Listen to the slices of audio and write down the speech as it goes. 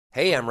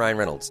Hey, I'm Ryan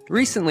Reynolds.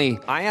 Recently,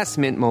 I asked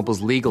Mint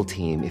Mobile's legal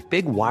team if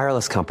big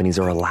wireless companies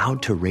are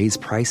allowed to raise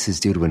prices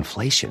due to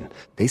inflation.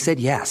 They said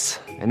yes.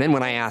 And then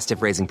when I asked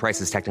if raising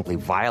prices technically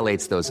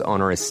violates those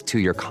onerous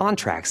two-year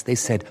contracts, they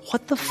said,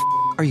 "What the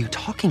are you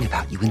talking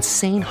about, you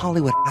insane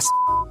Hollywood ass?"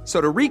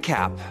 So to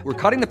recap,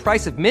 we're cutting the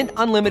price of Mint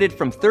Unlimited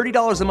from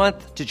 $30 a month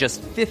to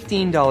just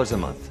 $15 a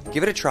month.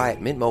 Give it a try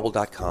at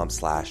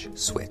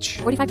mintmobile.com/switch.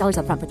 $45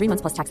 up front for 3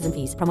 months plus taxes and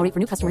fees. Promo rate for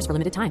new customers for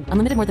limited time.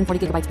 Unlimited more than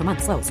 40 gigabytes per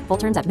month. Slows full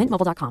terms at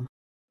mintmobile.com.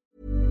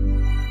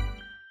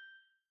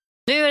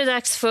 Nu är det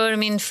dags för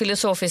min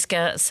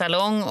filosofiska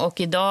salong och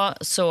idag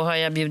så har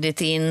jag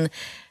bjudit in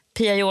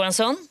Pia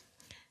Johansson,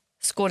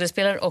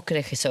 skådespelare och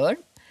regissör,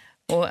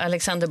 och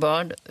Alexander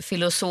Bard,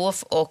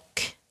 filosof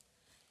och...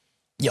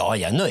 Ja,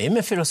 jag nöjer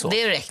med filosof.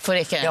 Det får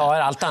räcka.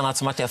 Ja, allt annat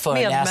som att jag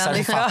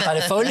föreläsare,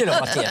 författare följer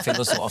om att jag är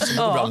filosof. Så det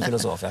går bra med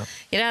filosof, ja.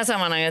 I det här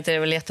sammanhanget är det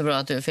väl jättebra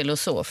att du är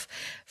filosof.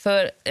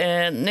 För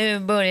nu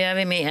börjar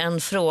vi med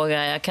en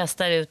fråga. Jag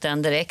kastar ut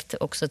den direkt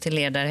också till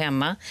er där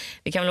hemma.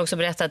 Vi kan väl också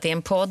berätta att det är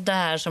en podd det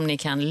här som ni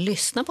kan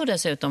lyssna på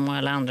dessutom, och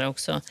alla andra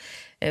också,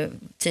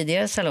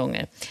 tidigare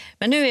salonger.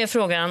 Men nu är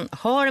frågan,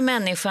 har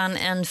människan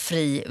en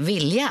fri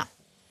vilja?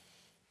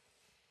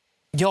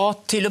 Ja,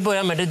 till att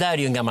börja med, det där är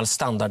ju en gammal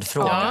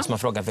standardfråga som man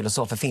frågar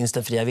filosofer. Finns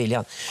den fria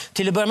viljan?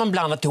 Till att börja med, man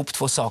blandat ihop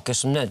två saker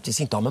som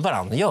nödvändigtvis inte har med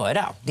varandra att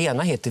göra. Det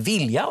ena heter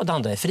vilja och det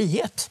andra är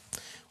frihet.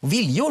 Och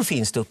viljor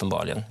finns det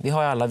uppenbarligen. Vi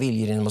har ju alla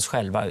viljor inom oss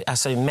själva.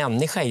 Alltså en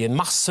människa är ju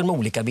massor med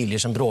olika viljor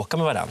som bråkar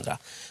med varandra.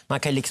 Man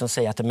kan liksom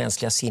säga att det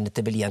mänskliga sinnet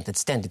är väl egentligen ett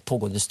ständigt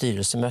pågående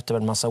styrelsemöte med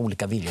en massa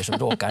olika viljor som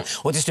bråkar.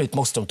 Och till slut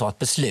måste de ta ett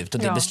beslut.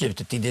 Och det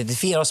beslutet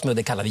identifierar oss med, och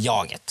det kallar vi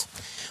jaget.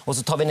 Och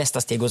så tar vi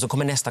nästa steg och så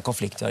kommer nästa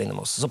konflikt inom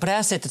oss. Så på det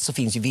här sättet så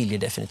finns ju viljor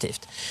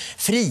definitivt.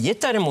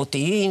 Frihet däremot är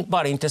ju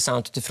bara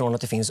intressant utifrån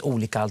att det finns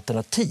olika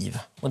alternativ.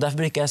 Och därför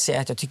brukar jag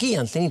säga att jag tycker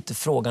egentligen inte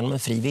frågan om en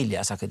fri vilja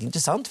är särskilt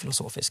intressant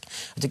filosofisk.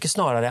 Jag tycker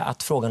snarare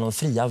att frågan om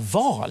fria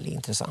val är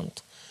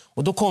intressant.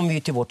 Och då kommer vi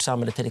ju till vårt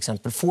samhälle till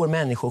exempel. Får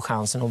människor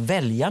chansen att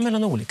välja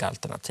mellan olika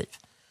alternativ?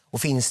 Och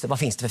vad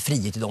finns det för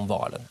frihet i de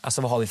valen?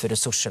 Alltså vad har vi för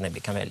resurser när vi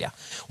kan välja?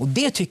 Och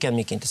det tycker jag är en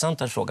mycket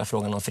intressantare fråga,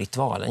 frågan om fritt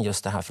val, än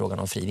just den här frågan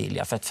om fri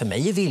vilja. För att för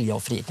mig är vilja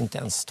och frihet inte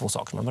ens två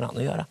saker med varandra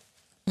att göra.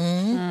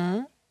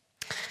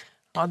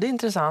 Ja, det är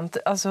intressant.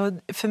 Alltså,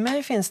 för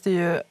mig finns det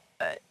ju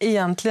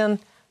egentligen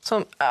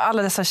som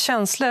alla dessa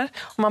känslor.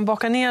 Om man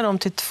bakar ner dem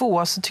till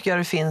två så tycker jag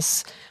det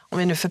finns, om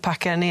vi nu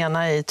förpackar den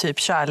ena i typ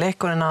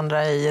kärlek och den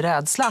andra i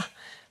rädsla,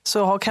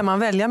 så kan man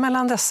välja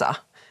mellan dessa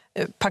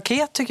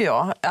paket tycker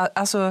jag.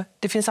 Alltså,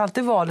 det finns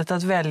alltid valet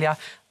att välja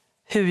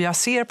hur jag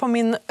ser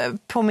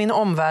på min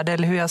omvärld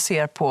eller hur jag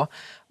ser på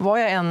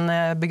vad jag än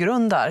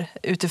begrundar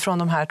utifrån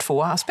de här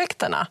två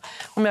aspekterna.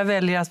 Om jag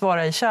väljer att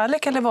vara i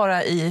kärlek eller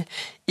vara i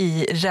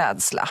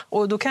rädsla.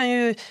 Och då kan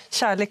ju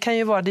kärlek kan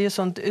ju vara, det är ju ett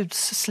sånt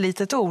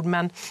utslitet ord,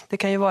 men det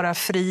kan ju vara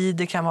frid,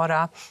 det kan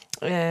vara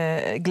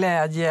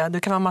glädje, det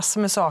kan vara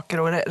massor med saker,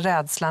 och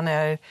rädslan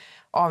är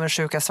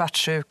avundsjuka,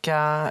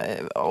 svartsjuka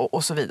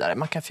och så vidare.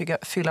 Man kan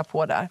fylla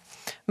på där.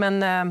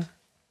 Men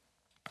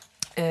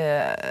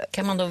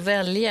kan man då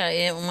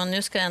välja, om man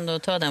nu ska ändå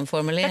ta den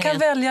formuleringen? Jag kan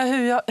välja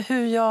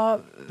hur jag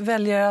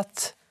väljer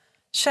att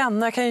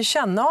känna. Jag kan ju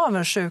känna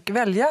avundsjuk,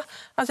 välja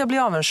att jag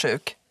blir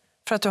avundsjuk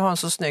för att du har en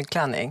så snygg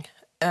klänning.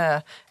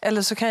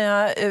 Eller så kan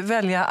jag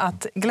välja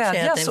att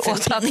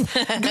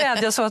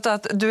glädjas åt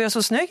att du är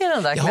så snygg i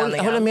den där klänningen.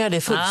 Jag håller med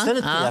dig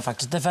fullständigt på det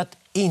faktiskt. Därför att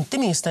inte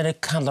minst när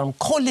det handlar om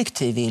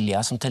kollektiv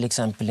vilja, som till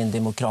exempel en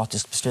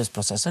demokratisk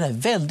beslutsprocess, så är det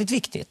väldigt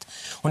viktigt.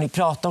 Och ni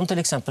pratar om till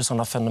exempel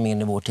sådana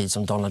fenomen i vår tid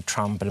som Donald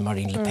Trump eller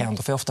Marine Le Pen.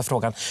 Då får jag ofta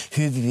frågan,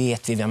 hur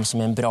vet vi vem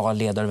som är en bra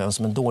ledare och vem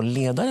som är en dålig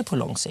ledare på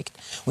lång sikt?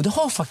 Och det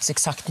har faktiskt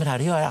exakt med det här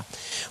att göra.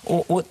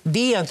 Och det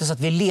är egentligen så att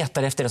vi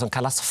letar efter det som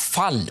kallas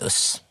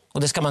fallus.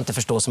 Och det ska man inte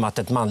förstå som att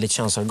ett manligt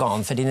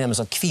könsorgan, för det är nämligen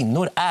så att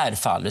kvinnor är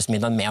fallus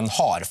medan män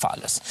har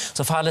fallus.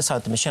 Så fallus har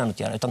inte med kön att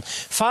göra, utan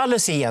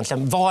fallus är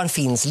egentligen var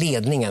finns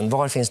ledningen,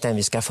 var finns den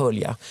vi ska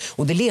följa.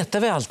 Och det letar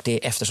vi alltid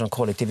efter som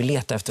kollektiv, vi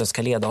letar efter vad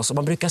ska leda oss. Och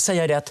man brukar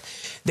säga det att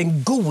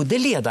den gode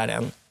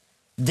ledaren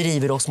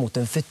driver oss mot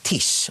en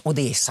fetisch, och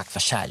det är exakt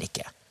vad kärlek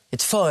är.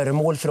 Ett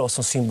föremål för oss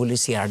som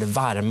symboliserar det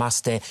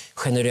varmaste,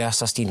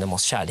 generösaste inom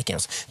oss, kärleken.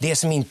 Det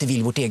som inte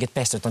vill vårt eget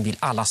bästa utan vill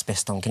allas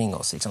bästa omkring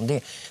oss. Liksom.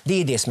 Det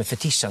är det som är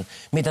fetischen.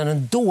 Medan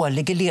den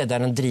dåliga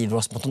ledaren driver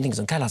oss mot något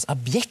som kallas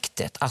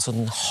objektet, alltså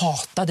den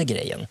hatade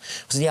grejen.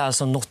 Så det är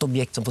alltså något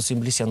objekt som får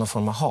symbolisera någon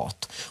form av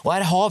hat. Och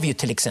här har vi ju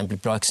till exempel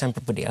ett bra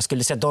exempel på det. Jag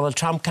skulle säga att Donald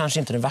Trump kanske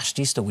inte är den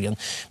värsta i historien,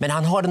 men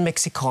han har den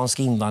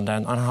mexikanska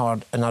invandraren, han har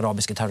den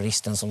arabiska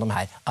terroristen som de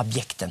här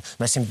objekten,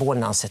 de här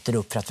symbolerna han sätter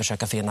upp för att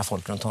försöka förena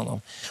folk runt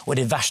honom. Och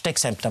det värsta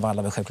exemplet av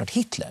alla var självklart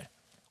Hitler.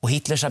 Och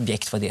Hitlers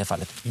objekt var i det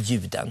fallet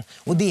juden.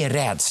 Och det är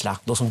rädsla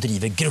då som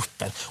driver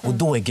gruppen. Och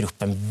då är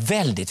gruppen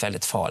väldigt,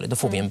 väldigt farlig. Då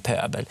får vi en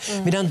pöbel.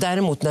 Medan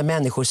däremot när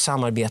människor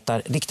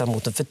samarbetar riktat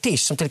mot en fetisch,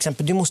 som till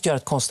exempel du måste göra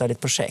ett konstnärligt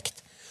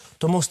projekt.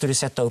 Då måste du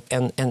sätta upp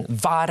en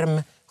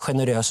varm,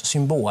 generös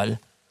symbol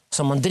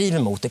som man driver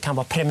mot. Det kan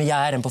vara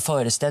premiären på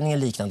föreställningen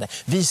liknande.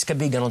 Vi ska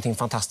bygga någonting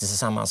fantastiskt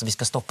tillsammans och vi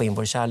ska stoppa in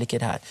vår kärlek i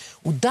det här.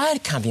 Och där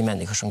kan vi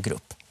människor som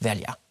grupp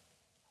välja.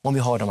 Om vi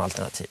har de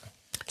alternativen.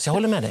 Så jag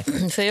håller med dig.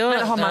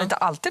 Men har man inte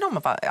alltid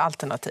de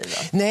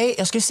alternativen? Nej,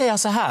 jag skulle säga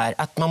så här.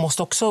 Att man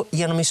måste också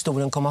genom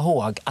historien komma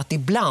ihåg att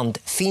ibland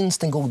finns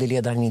den gode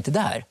ledaren inte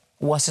där.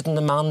 Oavsett om det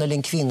är en man eller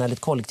en kvinna eller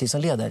ett kollektiv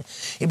som leder.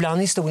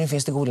 Ibland i historien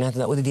finns det goda ledare inte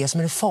där. Och det är det som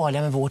är det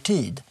farliga med vår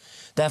tid.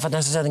 Därför att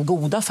när den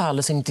goda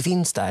fallelsen inte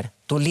finns där,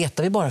 då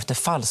letar vi bara efter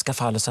falska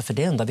fallelser för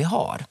det enda vi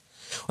har.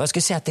 Och jag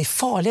skulle säga att det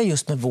farliga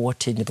just med vår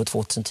tid nu på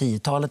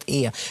 2010-talet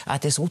är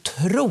att det är så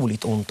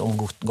otroligt ont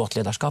om gott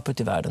ledarskap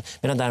ute i världen.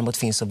 Medan däremot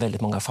finns så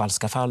väldigt många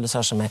falska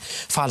fallelser som är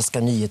falska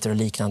nyheter och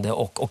liknande.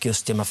 Och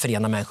just det man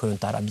förenar människor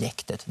runt det här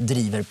objektet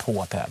driver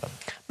på pöven.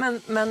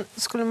 Men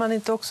skulle man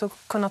inte också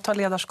kunna ta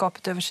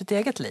ledarskapet över sitt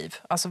eget liv?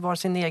 Alltså vara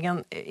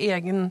sin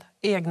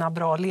egna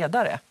bra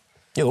ledare?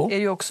 Jo. Det är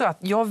ju också att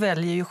jag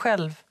väljer ju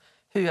själv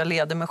hur jag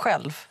leder mig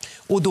själv.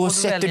 Och då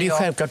sätter du ju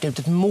självklart ut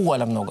ett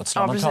mål av något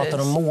slag. Man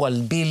pratar om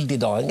målbild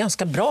idag. En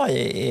ganska bra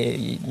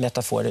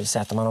metafor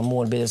sätter man om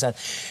målbild. Så här,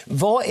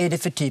 vad är det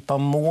för typ av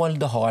mål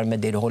du har med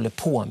det du håller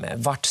på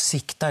med? Vart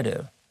siktar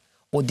du?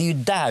 Och det är ju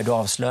där du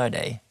avslöjar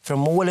dig. För om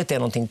målet är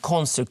någonting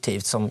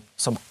konstruktivt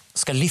som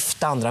ska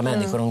lyfta andra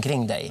människor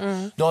omkring dig.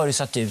 Då har du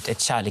satt ut ett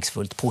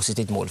kärleksfullt,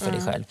 positivt mål för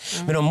dig själv.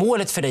 Men om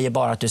målet för dig är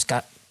bara att du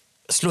ska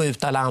slå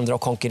ut alla andra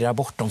och konkurrera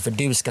bort dem för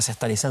du ska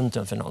sätta dig i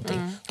centrum för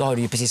någonting. Då har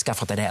du ju precis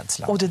skaffat en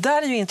rädsla. Och det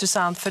där är ju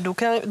intressant för då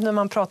kan, när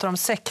man pratar om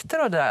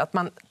sekter och det där, att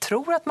man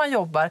tror att man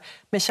jobbar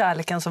med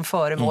kärleken som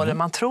föremål,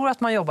 man tror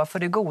att man jobbar för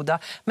det goda,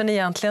 men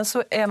egentligen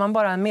så är man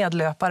bara en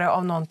medlöpare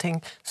av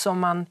någonting som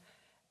man,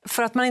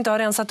 för att man inte har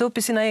rensat upp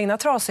i sina egna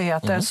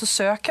trasigheter så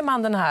söker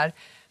man den här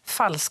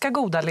falska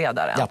goda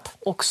ledaren. Japp.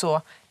 Och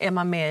så är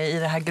man med i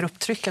det här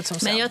grupptrycket som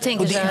Men jag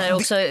tänker så här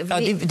också.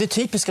 Det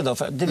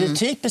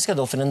typiska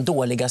då för den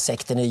dåliga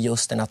sekten är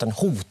just den att den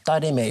hotar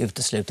dig med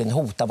utesluten,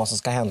 hotar vad som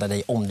ska hända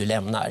dig om du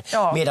lämnar.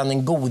 Ja. Medan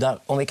den goda,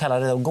 om vi kallar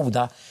det den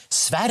goda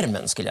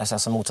svärmen skulle jag säga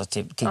som motsats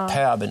till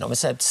pöbeln. Om vi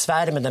säger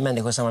svärmen där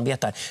människor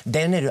samarbetar,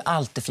 den är du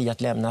alltid fri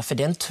att lämna för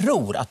den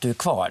tror att du är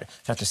kvar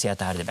för att du ser att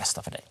det här är det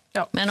bästa för dig.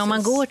 Ja, men om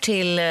man går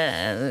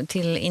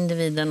till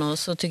individen och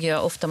så tycker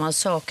jag ofta man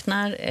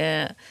saknar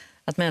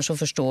att människor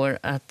förstår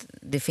att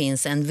det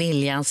finns en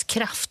viljans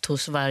kraft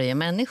hos varje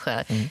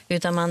människa.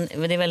 Utan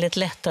det är väldigt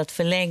lätt att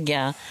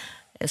förlägga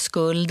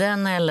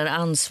skulden eller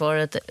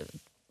ansvaret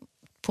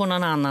på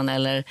någon annan.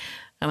 Eller,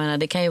 jag menar,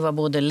 det kan ju vara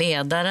både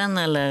ledaren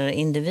eller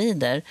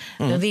individer.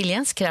 Men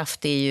viljans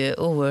kraft är ju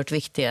oerhört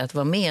viktig att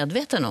vara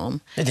medveten om.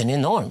 Den är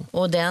enorm.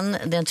 Och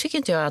den tycker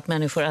inte jag att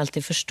människor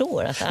alltid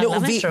förstår. Att alla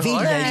människor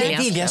har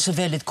vilja är så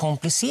väldigt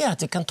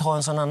komplicerat. Vi kan ta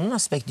en sån annan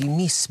aspekt. Det är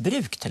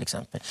missbruk till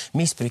exempel.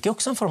 Missbruk är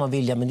också en form av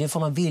vilja, men det är en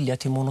form av vilja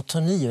till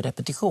monotoni och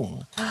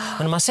repetition. Men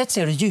när man sätter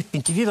sig och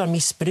djupintervjuar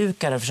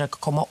missbrukare och försöker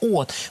komma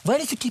åt vad är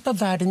det för typ av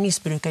värld en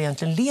missbrukare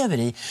egentligen lever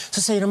i,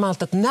 så säger de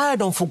alltid att när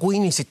de får gå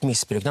in i sitt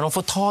missbruk, när de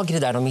får tag i det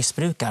där de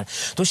missbrukar,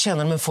 då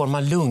känner de en form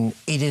av lugn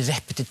i det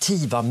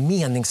repetitiva,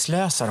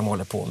 meningslösa de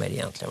håller på med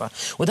egentligen. Va?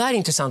 Och det här är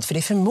intressant för det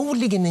är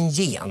förmodligen en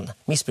gen,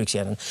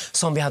 missbruksgenen,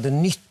 som vi hade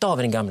nytta av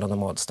i den gamla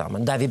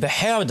nomadstammen, där vi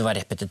behövde vara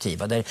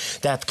repetitiva, där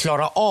att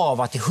klara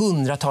av att i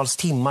hundratals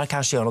timmar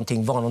kanske göra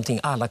någonting var någonting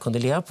alla kunde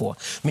leva på.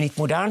 Men i ett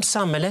modernt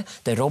samhälle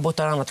där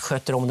robotar och annat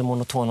sköter om det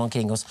monotona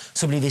omkring oss,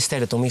 så blir vi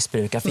istället de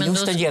missbrukare. För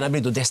just den genen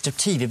blir då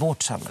destruktiv i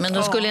vårt samhälle. Men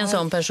då skulle en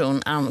sån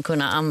person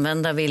kunna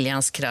använda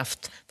viljans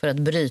kraft för att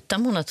bryta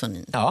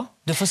monotonin. Ja,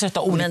 du får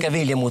sätta olika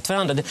viljor mot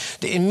varandra.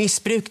 Det är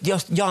missbruk,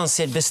 jag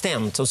anser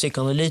bestämt som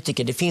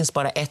psykoanalytiker, det finns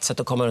bara ett sätt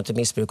att komma runt ett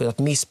missbruk, och att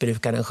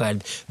missbrukaren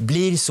själv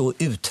blir så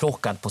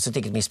uttråkad på sitt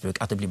eget missbruk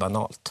att det blir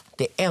banalt.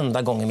 Det är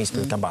enda gången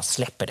missbrukaren bara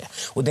släpper det.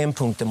 Och den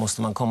punkten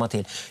måste man komma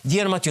till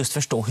genom att just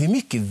förstå hur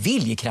mycket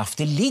viljekraft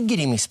det ligger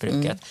i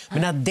missbruket.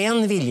 Men att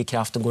den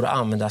viljekraften går att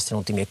användas till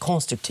något mer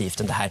konstruktivt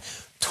än det här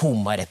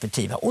tomma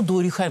repetitiva. Och då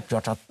är det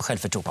självklart att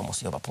självförtroende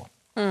måste jobba på.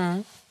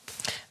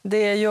 Det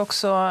är ju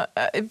också,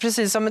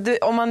 precis som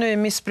om man nu är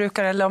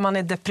missbrukare eller om man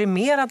är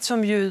deprimerad,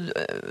 som ju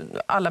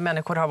alla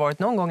människor har varit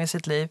någon gång i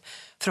sitt liv,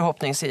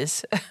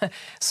 förhoppningsvis,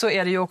 så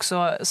är det ju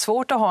också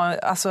svårt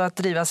att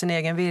driva sin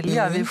egen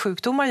vilja.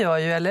 Sjukdomar gör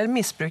ju, eller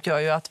missbruk gör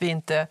ju att vi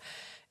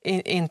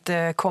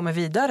inte kommer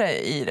vidare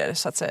i det,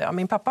 så att säga.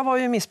 Min pappa var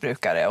ju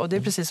missbrukare, och det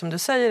är precis som du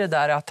säger det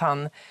där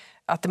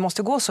att det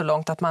måste gå så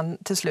långt att man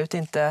till slut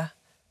inte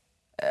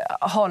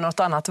har något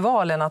annat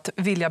val än att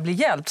vilja bli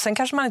hjälpt. Sen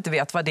kanske man inte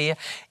vet vad det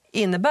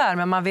innebär,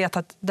 men man vet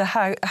att det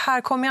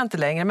här kommer jag inte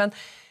längre. Men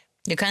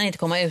du kan inte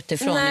komma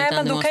utifrån. Nej,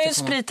 utan men då kan ju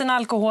spriten,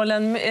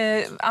 alkoholen,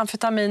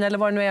 amfetamin eller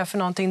vad det nu är för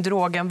någonting,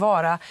 drogen,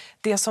 vara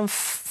det som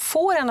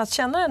får en att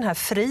känna den här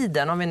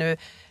friden.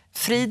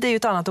 Frid är ju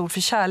ett annat ord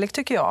för kärlek,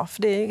 tycker jag.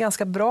 För det är ett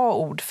ganska bra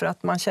ord för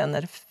att man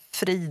känner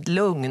frid,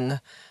 lugn.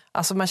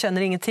 Alltså man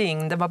känner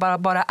ingenting, det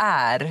bara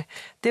är.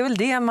 Det är väl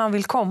det man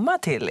vill komma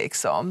till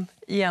liksom,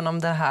 genom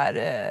det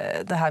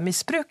här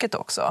missbruket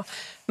också.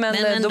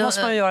 Men då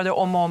måste man göra det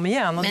om och om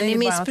igen. Och men det är i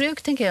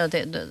missbruk tänker jag,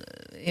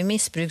 i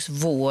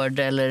missbruksvård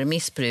eller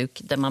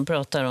missbruk där man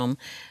pratar om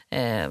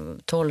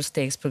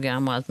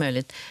 12-stegsprogram och allt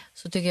möjligt,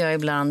 så tycker jag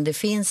ibland det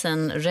finns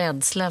en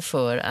rädsla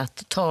för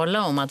att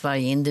tala om att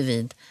varje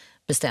individ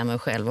bestämmer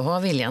själv och har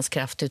viljans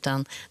kraft,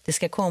 utan det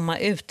ska komma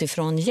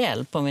utifrån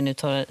hjälp, om vi nu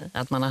tar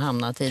att man har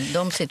hamnat i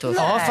de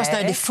situationerna. Ja, fast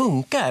när det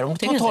funkar, om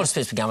du tar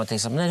 12-stegsprogrammet till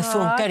exempel, när det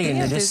funkar in,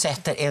 när du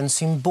sätter en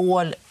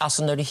symbol,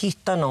 alltså när du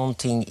hittar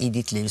någonting i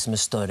ditt liv som är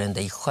större än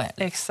dig själv.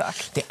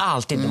 Exakt. Det är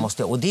alltid du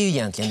måste, och det är ju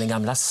egentligen den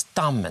gamla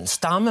stammen.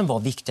 Stammen var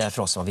viktigare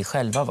för oss än vad vi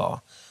själva var.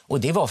 Och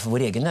det var för vår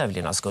egen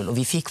överlevnads skull. Och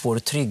vi fick vår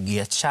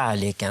trygghet,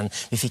 kärleken,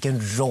 vi fick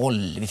en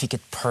roll, vi fick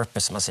ett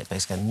purpose, som man säger på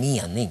engelska, en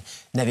mening,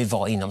 när vi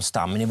var inom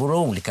stammen, i våra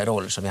olika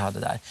roller som vi hade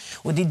där.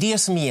 Och det är det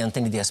som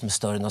egentligen är det som är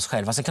större än oss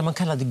själva. Sen kan man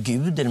kalla det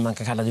Gud, eller man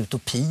kan kalla det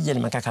utopi,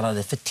 eller man kan kalla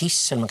det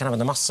fetisch, eller man kan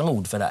använda massa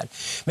ord för det här.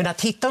 Men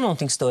att hitta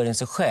någonting större än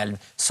sig själv,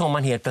 som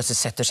man helt plötsligt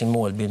sätter sin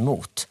målbild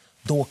mot,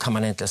 då kan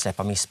man inte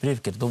släppa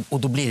missbruket. Och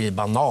då blir det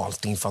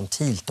banalt och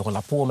infantilt att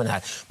hålla på med den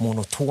här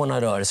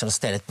monotona rörelsen och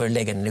istället börja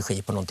lägga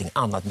energi på någonting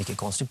annat mycket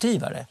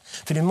konstruktivare.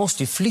 För du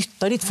måste ju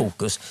flytta ditt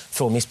fokus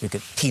från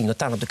missbruket till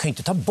något annat. Du kan ju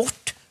inte ta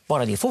bort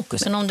bara det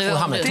fokus. Men om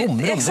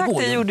du exakt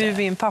det gjorde ju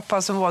min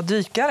pappa som var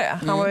dykare.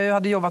 Han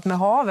hade jobbat med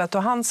havet,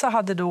 och han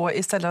hade då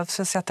istället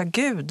för att sätta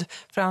Gud,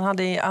 för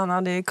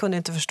han kunde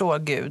inte förstå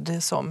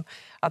Gud som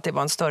att det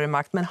var en större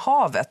makt, men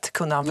havet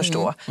kunde han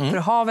förstå. För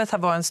havet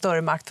var en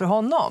större makt för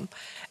honom.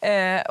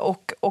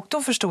 Och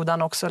då förstod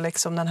han också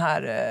liksom den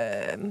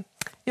här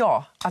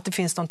att det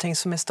finns någonting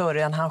som är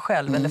större än han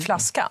själv eller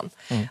flaskan.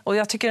 Och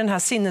jag tycker den här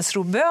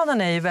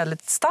sinnesrobönen är ju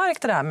väldigt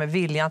starkt, det här med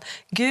viljan.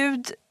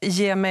 Gud,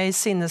 ge mig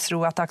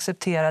sinnesro att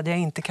acceptera det jag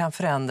inte kan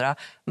förändra,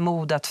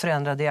 mod att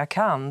förändra det jag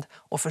kan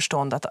och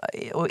förstånd att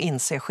och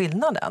inse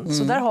skillnaden.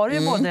 Så där har du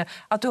ju både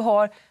att du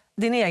har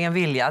din egen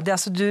vilja. Det är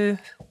alltså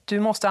du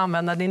måste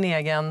använda din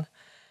egen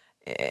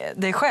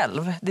dig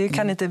själv. Det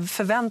kan inte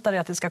förvänta dig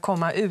att det ska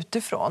komma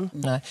utifrån.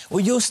 Nej.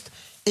 Och just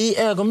i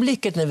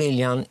ögonblicket när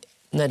viljan,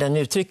 när den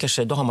uttrycker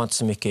sig, då har man inte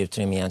så mycket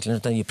utrymme egentligen,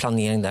 utan det är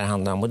planering där det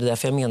handlar om. Och det är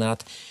därför jag menar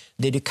att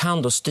det du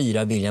kan då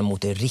styra viljan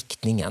mot är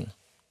riktningen.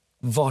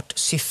 Vart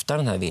syftar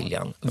den här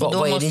viljan?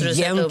 Vad är det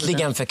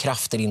egentligen för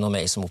krafter inom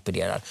mig som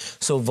opererar?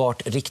 Så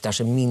vart riktar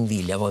sig min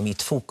vilja? Vad är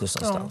mitt fokus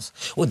någonstans?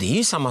 Ja. Och det är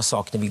ju samma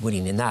sak när vi går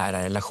in i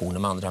nära relationer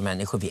med andra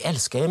människor. Vi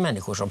älskar ju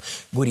människor som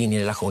går in i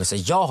relationer och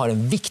säger jag har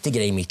en viktig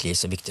grej i mitt liv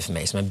som är viktig för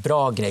mig, som är en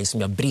bra grej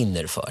som jag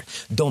brinner för.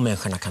 De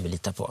människorna kan vi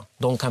lita på.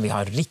 De kan vi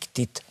ha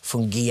riktigt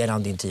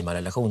fungerande intima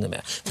relationer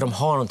med. För de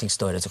har någonting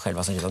större än sig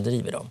själva som redan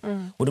driver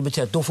dem. Och det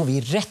betyder att då får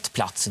vi rätt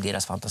plats i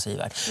deras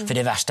fantasivärld. För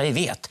det värsta vi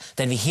vet,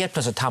 där vi helt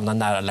plötsligt hamnar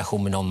nära relation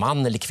med någon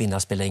man eller kvinna,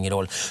 spelar ingen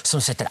roll,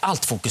 som sätter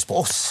allt fokus på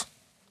oss.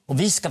 Och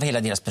vi ska vara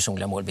hela deras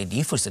personliga målbild. Det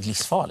är fullständigt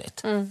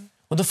livsfarligt.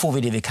 Och då får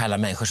vi det vi kallar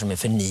människor som är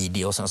för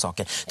needy och sådana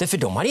saker. Därför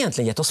de har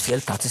egentligen gett oss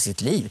fel plats i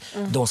sitt liv.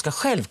 De ska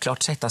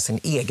självklart sätta sin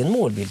egen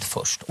målbild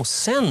först. Och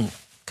sen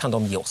kan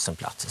de ge oss en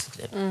plats i sitt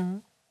liv.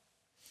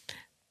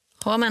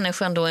 Har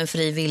människan då en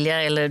fri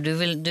vilja, eller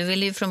du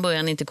vill ju från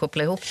början inte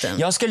koppla ihop den?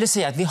 Jag skulle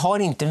säga att vi har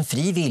inte en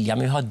fri vilja,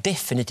 men vi har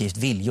definitivt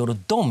viljor, och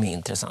de är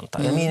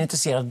intressanta. Jag är mer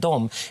intresserad av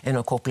dem än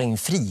att koppla in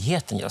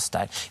friheten just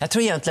där. Jag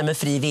tror egentligen med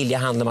fri vilja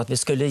handlar om att vi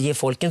skulle ge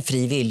folk en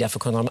fri vilja för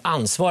att kunna ha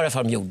ansvar för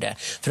vad de gjorde.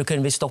 För att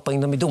kunna vi stoppa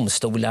in dem i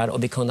domstolar,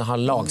 och vi kunde ha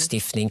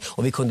lagstiftning,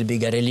 och vi kunde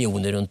bygga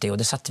religioner runt det, och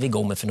det satte vi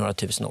igång med för några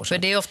tusen år sedan.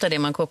 För det är ofta det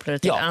man kopplar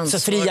till ansvar.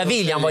 Så fria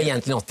viljan var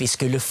egentligen något vi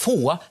skulle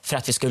få för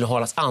att vi skulle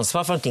hålla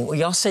ansvar för någonting. Och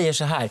jag säger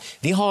så här,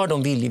 vi har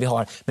de viljor vi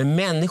har, men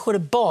människor är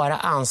bara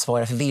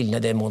ansvariga för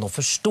viljan i den mån de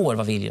förstår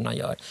vad viljorna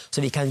gör.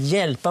 Så vi kan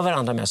hjälpa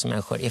varandra med som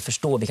människor att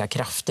förstå vilka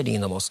krafter det är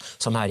inom oss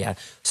som härjar,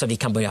 så vi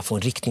kan börja få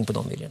en riktning på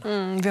de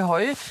viljorna.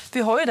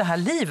 Vi har ju det här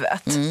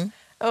livet.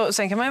 Och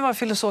sen kan man ju vara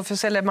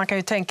filosofisk, eller man kan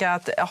ju tänka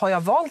att har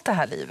jag valt det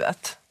här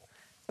livet?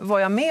 Var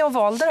jag med och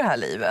valde det här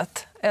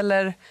livet?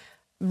 Eller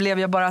blev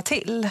jag bara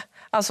till?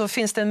 Alltså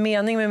finns det en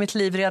mening med mitt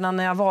liv redan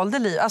när jag valde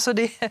liv? Alltså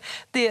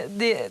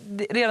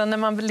redan när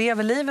man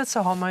lever livet så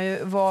har man ju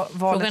valet att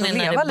leva livet. Frågan är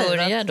när det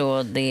börjar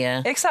då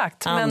det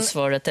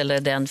ansvaret eller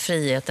den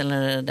frihet eller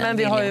den men vi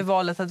viljan. har ju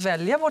valet att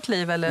välja vårt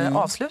liv eller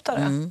avsluta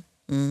det.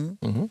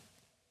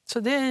 Så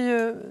det är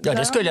ju... Ja,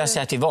 det skulle jag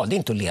säga att vi valde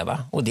inte att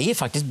leva. Och det är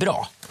faktiskt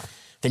bra.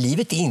 För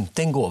livet är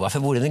inte en gåva. För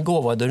vore det en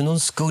gåva då är det någon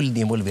skuld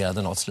involverad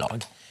av något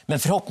slag. Men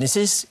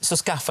förhoppningsvis så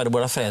skaffade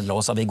våra föräldrar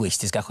oss av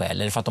egoistiska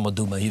skäl eller för att de var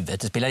dumma i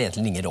huvudet. Det spelar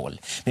egentligen ingen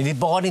roll. Men vi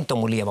bad inte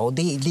om att leva, och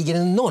det ligger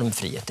en enorm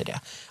frihet i det.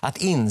 Att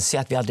inse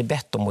att vi aldrig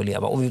bett om att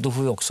leva, och då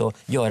får vi också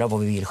göra vad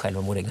vi vill själva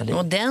om våra egna liv.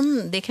 Och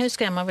det kan ju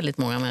skrämma väldigt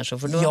många människor.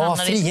 För då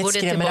frihet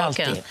skrämmer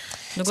alltid.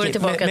 Då går det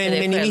tillbaka till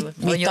dig själv.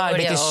 Vad gör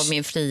jag av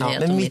min frihet?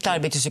 Men mitt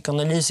arbete i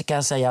psykoanalys kan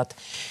jag säga att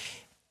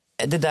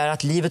det där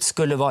att livet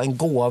skulle vara en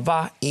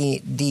gåva,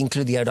 det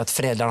inkluderar att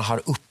föräldrarna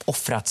har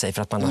uppoffrat sig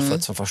för att man har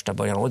fötts från första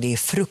början. Och det är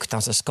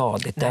fruktansvärt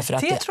skadligt. Nej, därför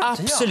att det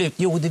absolut,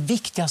 det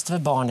viktigaste för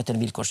barnet är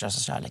den villkorslösa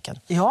kärleken.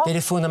 Ja. Det är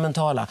det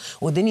fundamentala.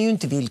 Och den är ju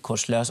inte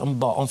villkorslös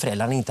om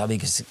föräldrarna inte har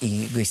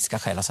egoistiska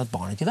skäl så att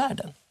barnet i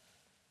världen.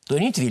 Då är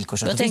det inte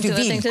villkorslöst. Det finns ju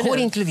villkor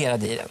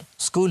inkluderade i den.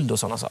 Skuld och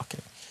sådana saker.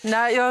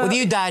 Nej, Och det är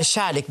ju där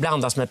kärlek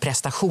blandas med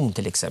prestation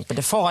till exempel.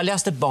 Det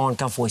farligaste barn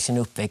kan få i sin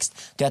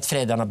uppväxt, det är att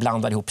föräldrarna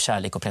blandar ihop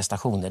kärlek och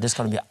prestationer. Det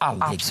ska de ju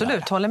aldrig Absolut,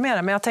 göra. håller med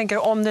dig. Men jag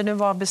tänker, om det nu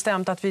var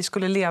bestämt att vi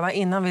skulle leva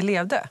innan vi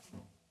levde.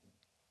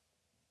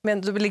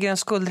 Men då ligger en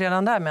skuld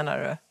redan där, menar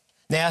du?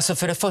 Nej, alltså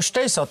för det första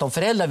är det så att om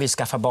föräldrar vill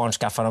skaffa barn,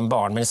 skaffar de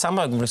barn. Men i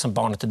samma ögonblick som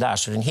barnet är där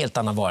så är det en helt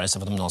annan varelse än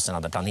vad de någonsin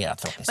hade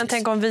planerat förhoppningsvis. Men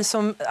tänk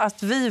om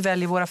att vi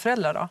väljer våra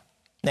föräldrar då?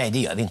 Nej, det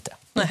gör vi inte.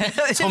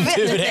 Som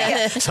tur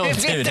är. Som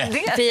tur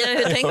är. Pia,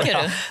 hur tänker du?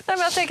 Nej, men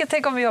jag tänker,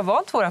 tänk om vi har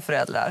valt våra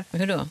föräldrar.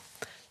 Hur då?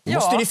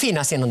 Måste det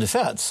finnas innan du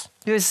föds?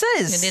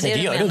 Precis. Det det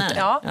gör du inte.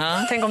 Ja.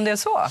 Tänk om det är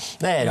så.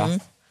 Nej då.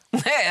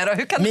 Nej då,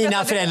 hur kan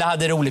Mina föräldrar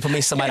hade roligt på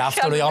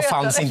midsommarafton och jag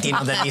fanns inte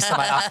innan den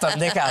midsommarafton.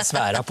 Det kan jag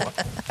svära på.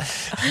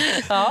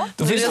 Ja.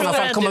 Då finns det i tror alla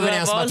fall att komma du har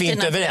överens om valt att vi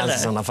inte är dina överens i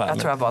föräldrar. sådana fall. Jag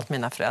tror jag har valt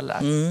mina föräldrar.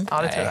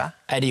 Ja, det tror jag.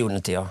 Nej, det gjorde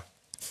inte jag.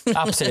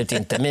 Absolut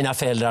inte. Mina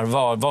föräldrar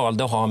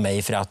valde att ha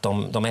mig för att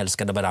de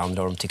älskade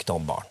varandra och de tyckte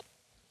om barn.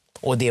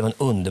 Och det var en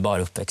underbar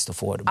uppväxt att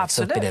få.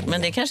 Absolut.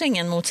 Men det är kanske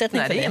ingen motsättning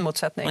Nej, för det är det. ingen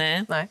motsättning.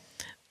 Nej.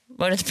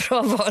 Var det ett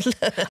bra val?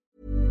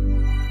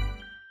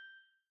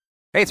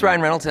 Hey, it's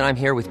Ryan Reynolds, and I'm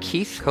here with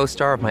Keith,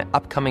 co-star of my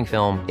upcoming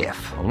film,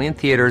 If, only in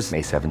theaters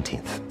May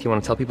 17th. Do you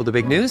want to tell people the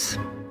big news?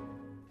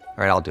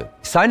 All right, I'll do it.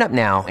 Sign up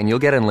now and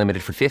you'll get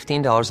unlimited for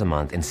 $15 a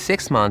month and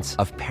 6 months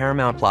of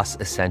Paramount Plus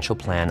Essential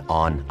Plan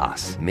on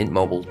us.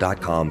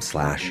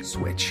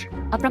 mintmobile.com/switch.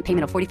 Upfront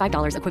payment of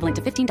 $45 equivalent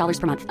to $15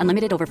 per month.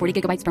 Unlimited over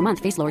 40 gigabytes per month.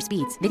 Face lower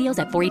speeds. Videos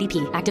at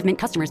 480p. Active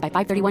Mint customers by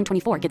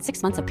 531.24 get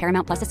 6 months of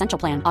Paramount Plus Essential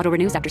Plan. Auto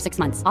renews after 6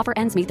 months. Offer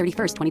ends May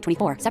 31st,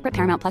 2024. Separate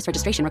Paramount Plus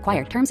registration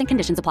required. Terms and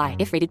conditions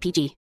apply if rated PG.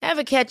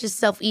 Ever catch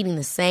yourself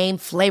eating the same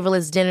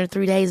flavorless dinner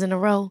 3 days in a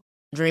row?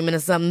 Dreaming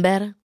of something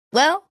better?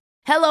 Well,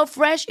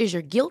 HelloFresh is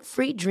your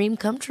guilt-free dream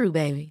come true,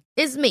 baby.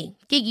 It's me,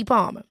 Keke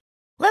Palmer.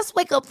 Let's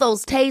wake up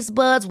those taste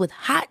buds with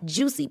hot,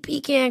 juicy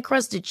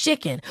pecan-crusted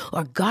chicken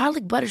or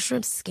garlic butter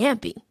shrimp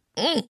scampi.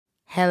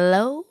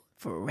 Hello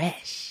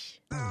Fresh.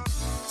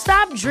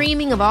 Stop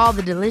dreaming of all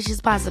the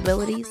delicious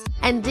possibilities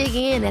and dig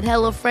in at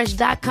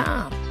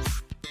HelloFresh.com.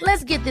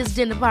 Let's get this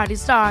dinner party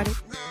started.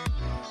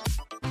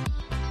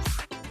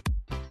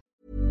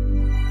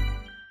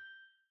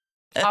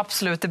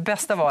 Absolut, det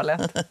bästa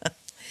valet.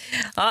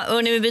 Ja,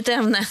 och nu vi byter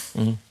ämne.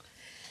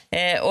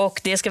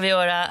 Och det ska vi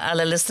göra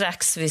alldeles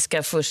strax. Vi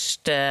ska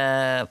först...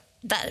 där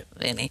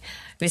är ni.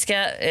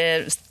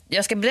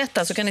 Jag ska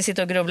berätta så kan ni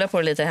sitta och grubbla på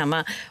det lite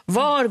hemma.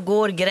 Var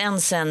går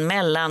gränsen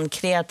mellan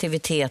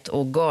kreativitet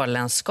och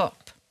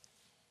galenskap?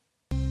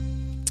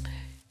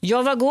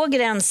 Ja, var går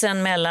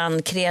gränsen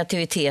mellan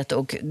kreativitet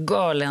och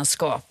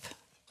galenskap?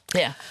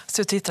 Ja.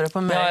 Så tittar du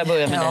på mig. Ja, jag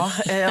börjar med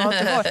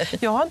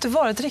jag har inte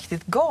varit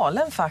riktigt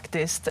galen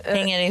faktiskt.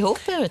 Hänger det ihop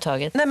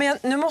överhuvudtaget? Nej, men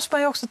nu måste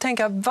man ju också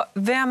tänka,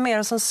 vem är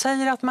det som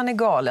säger att man är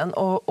galen?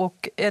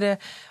 Och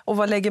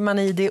vad lägger man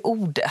i det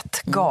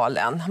ordet,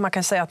 galen? Man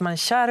kan säga att man är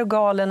kär och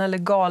galen eller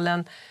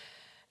galen.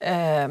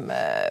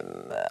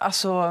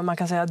 Alltså man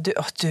kan säga att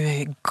du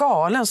är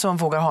galen som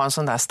vågar ha en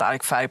sån där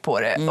stark färg på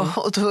det.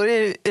 Och då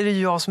är det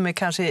jag som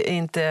kanske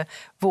inte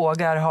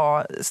vågar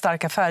ha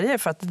starka färger,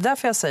 för att det är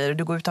därför jag säger att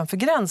du går utanför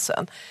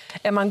gränsen.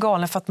 Är man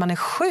galen för att man är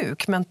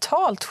sjuk,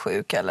 mentalt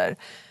sjuk, eller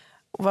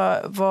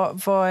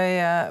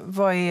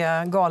vad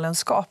är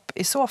galenskap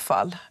i så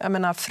fall? Jag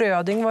menar,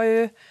 Fröding var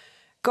ju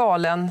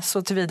galen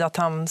så tillvida att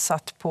han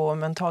satt på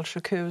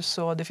mentalsjukhus,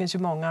 och det finns ju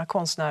många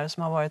konstnärer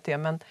som har varit det,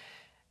 men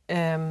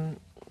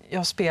jag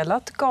har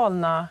spelat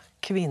galna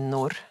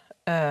kvinnor.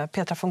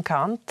 Petra von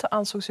Kant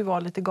ansågs ju vara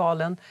lite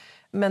galen.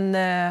 Men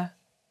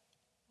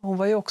hon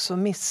var ju också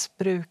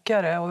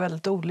missbrukare och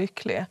väldigt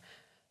olycklig.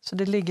 Så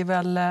det ligger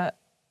väl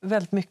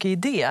väldigt mycket i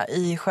det,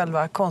 i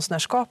själva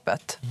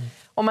konstnärskapet.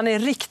 Om man är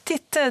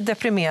riktigt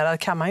deprimerad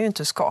kan man ju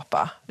inte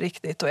skapa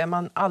riktigt. Och är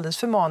man alldeles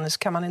för manisk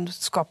kan man inte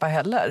skapa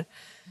heller.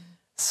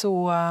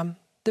 Så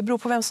det beror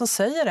på vem som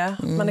säger det.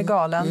 Man är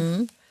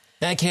galen.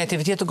 Nej,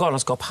 kreativitet och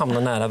galenskap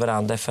hamnar nära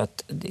varandra, för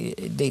att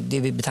det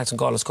vi betraktar som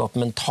galenskap,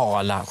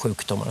 mentala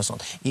sjukdomar och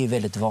sånt, är ju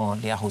väldigt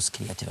vanliga hos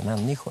kreativa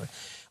människor.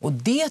 Och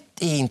det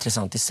är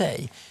intressant i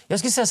sig. Jag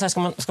skulle säga så här,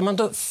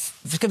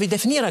 ska vi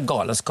definiera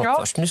galenskap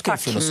först? Nu ska vi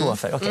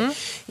filosofer. Okay.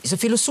 Så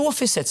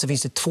filosofiskt sett så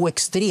finns det 2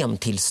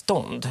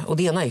 extremtillstånd. Och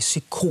det ena är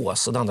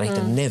psykos och det andra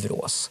heter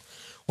neuros.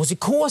 Och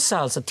psykos är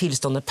alltså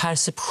tillstånd när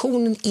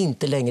perceptionen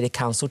inte längre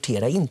kan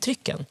sortera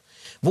intrycken.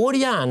 Vår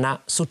hjärna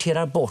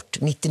sorterar bort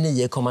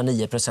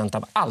 99,9%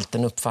 av allt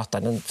den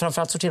uppfattar.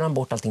 Framförallt sorterar den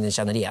bort allting den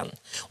känner igen.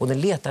 Och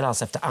den letar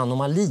alltså efter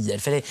anomalier.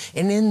 För det är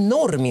en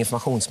enorm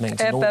informationsmängd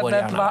som når vår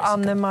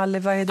hjärna.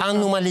 Vad är det?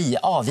 Anomali,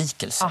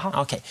 avvikelse.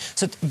 Okay.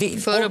 Så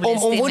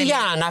om vår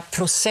hjärna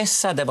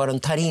processade vad den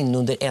tar in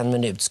under 1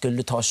 minut skulle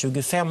det ta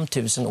 25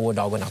 000 år,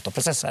 dag och natt att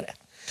processa det.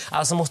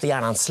 Alltså måste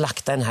hjärnan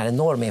slakta den här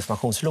enorma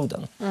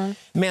informationsfloden.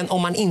 Men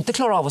om man inte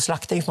klarar av att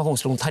slakta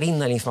informationsfloden, tar in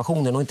den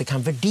informationen och inte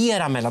kan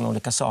värdera mellan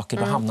olika saker,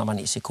 då hamnar man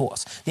i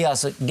psykos. Det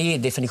är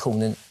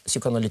definitionen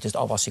psykoanalytiskt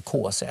av vad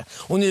psykos är.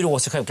 Och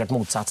neuros är självklart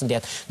motsatsen. Det är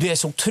att du är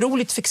så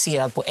otroligt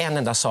fixerad på en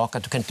enda sak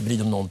att du kan inte bry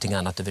dig om någonting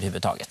annat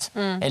överhuvudtaget.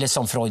 Eller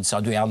som Freud sa,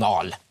 du är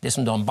anal. Det är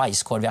som du har en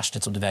bajskorv i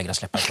arslet som du vägrar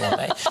släppa ifrån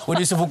dig. Och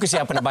du är så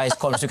fokuserad på den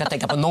bajskorven så du kan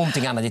tänka på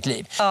någonting annat i ditt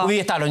liv. Och vi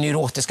vet alla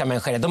neurotiska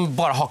människor, de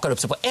bara hakar upp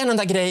sig på en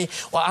enda grej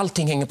och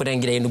allting hänger på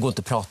den grejen och går inte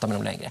att prata med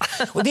dem längre.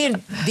 Och det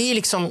är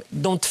liksom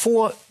de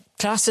två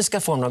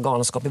klassiska formerna av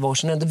galenskap i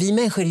varsin ände. Vi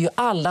människor är ju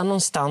alla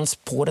någonstans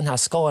på den här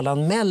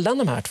skalan mellan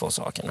de här två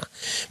sakerna.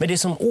 Men det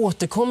som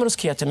återkommer hos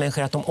kreativa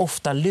människor är att de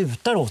ofta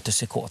lutar åt det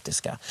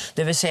psykotiska.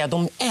 Det vill säga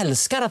de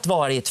älskar att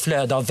vara i ett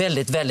flöde av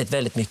väldigt, väldigt,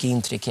 väldigt mycket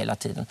intryck hela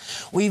tiden.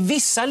 Och i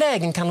vissa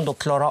lägen kan de då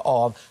klara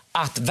av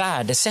att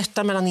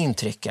värdesätta mellan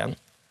intrycken.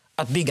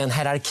 Att bygga en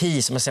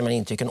hierarki som man ser med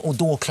intrycken, och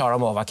då klarar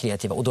de av att vara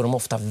kreativa, och då är de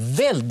ofta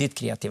väldigt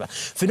kreativa.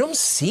 För de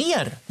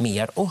ser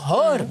mer och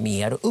hör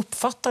mer och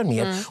uppfattar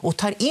mer och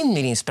tar in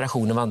mer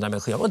inspiration än vad andra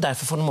människor gör, och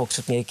därför får de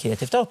också ett mer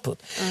kreativt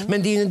output.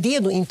 Men det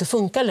då inte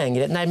funkar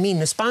längre, när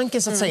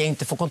minnesbanken så att säga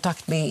inte får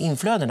kontakt med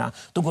inflödena,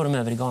 då går de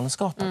över i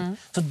galenskapen.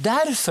 Så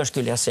därför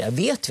skulle jag säga,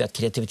 vet vi att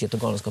kreativitet och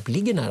galenskap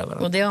ligger nära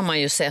varandra. Och det har man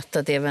ju sett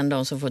att även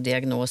de som får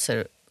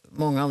diagnoser,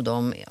 många av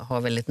dem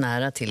har väldigt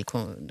nära till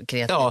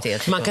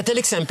kreativitet. Ja, man kan till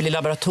exempel i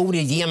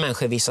laboratorier ge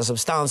människor vissa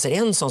substanser.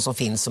 En sån som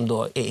finns som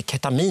då är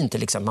ketamin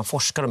till exempel. Man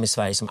forskar om i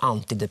Sverige som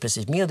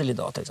antidepressivt medel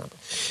idag till exempel.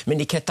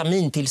 Men i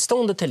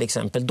ketamintillståndet till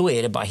exempel, då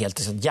är det bara helt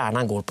så att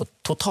hjärnan går på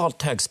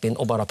totalt högspinn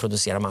och bara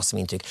producerar massor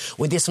med intryck.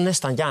 Och det som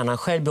nästan hjärnan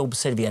själv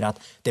observerar, att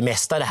det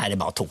mesta av det här är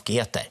bara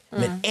tokigheter.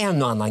 Men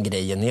en och annan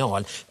grej är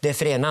genial.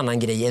 Därför är en annan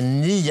grej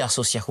en ny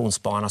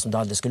associationsbana som du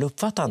aldrig skulle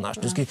uppfatta annars.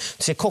 Du skulle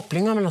se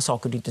kopplingar mellan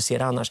saker du inte ser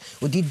annars.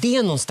 Och det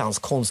någonstans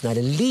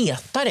konstnärer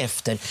letar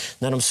efter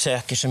när de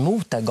söker sig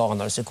mot det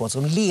galna och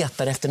psykotiska. De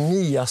letar efter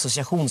nya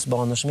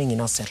associationsbanor som ingen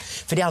har sett.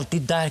 För det är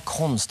alltid där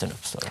konsten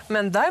uppstår.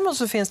 Men däremot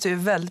så finns det ju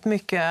väldigt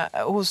mycket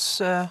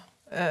hos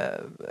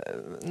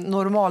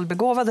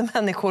normalbegåvade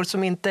människor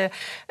som inte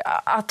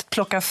att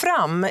plocka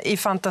fram i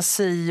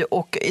fantasi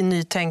och i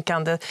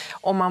nytänkande,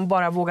 om man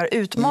bara vågar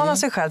utmana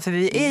sig själv. För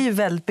vi är ju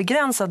väldigt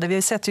begränsade.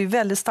 Vi sätter ju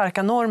väldigt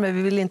starka normer.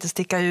 Vi vill inte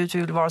sticka ut, vi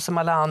vill vara som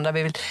alla andra,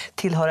 vi vill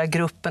tillhöra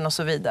gruppen och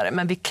så vidare.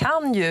 Men vi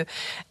kan ju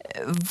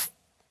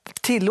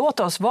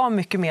tillåta oss vara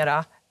mycket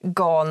mera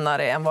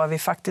galnare än vad vi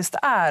faktiskt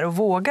är, och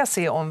våga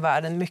se om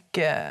världen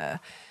mycket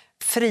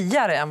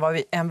friare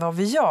än vad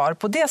vi gör.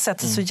 På det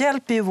sättet så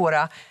hjälper ju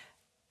våra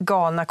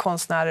galna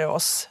konstnärer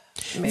oss.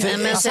 Jag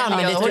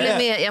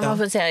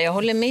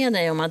håller med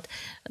dig om att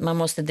man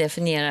måste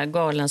definiera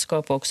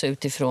galenskap också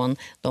utifrån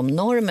de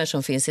normer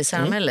som finns i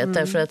samhället.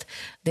 Därför att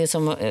det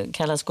som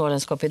kallas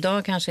galenskap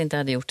idag kanske inte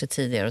hade gjort det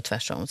tidigare och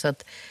tvärtom. Så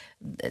att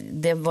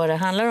vad det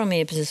handlar om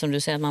är, precis som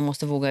du säger, att man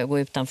måste våga gå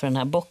utanför den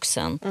här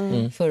boxen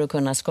för att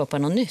kunna skapa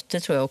något nytt. Det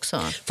tror jag också.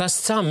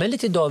 Fast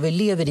samhället idag vi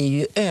lever i är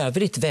ju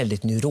övrigt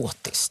väldigt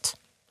neurotiskt.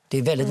 Det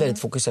är väldigt, väldigt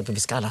fokuserat på att vi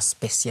ska alla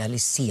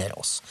specialisera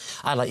oss.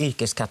 Alla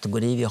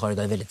yrkeskategorier vi har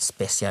idag är väldigt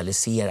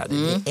specialiserade.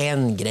 Det är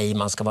en grej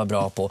man ska vara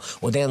bra på,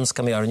 och den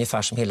ska man göra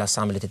ungefär som hela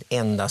samhället, ett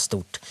enda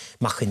stort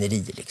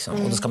maskineri.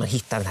 Liksom. Och då ska man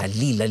hitta den här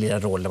lilla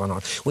rollen man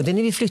har. Och när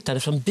vi flyttade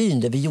från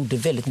byn där vi gjorde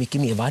väldigt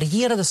mycket mer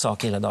varierade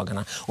saker hela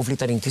dagarna och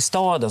flyttade in till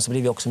staden, så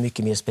blev vi också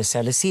mycket mer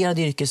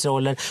specialiserade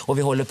yrkesroller, och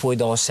vi håller på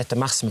idag och sätter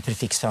massor med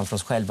prefix framför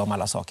oss själva om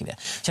alla saker vi är.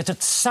 Så jag tror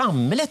att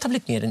samhället har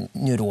blivit mer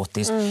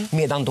neurotiskt,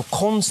 medan då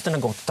konsten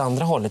har gått åt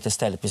andra hållet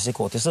istället för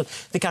psykotiskt. Så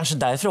det är kanske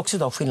därför också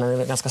idag skillnaden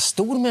är ganska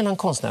stor mellan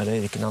konstnärliga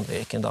yrken och andra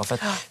yrken idag. För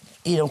att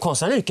i de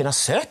konstnärliga yrkena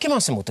söker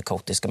man sig mot det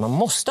kaotiska. Man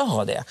måste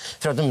ha det.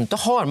 För att de inte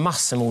har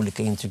massor med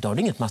olika intryck, då har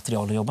det inget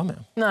material att jobba med.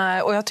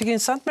 Nej, och jag tycker det är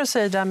intressant med att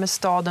säga det där med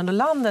staden och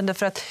landen.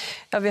 Därför att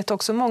jag vet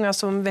också många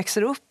som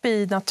växer upp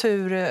i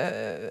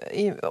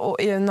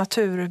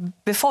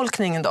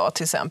naturbefolkningen då,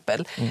 till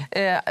exempel.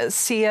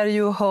 Ser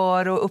ju,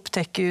 hör och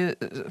upptäcker ju,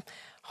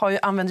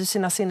 använder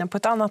sina sinnen på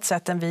ett annat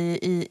sätt än vi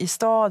i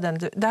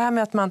staden. Det här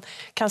med att man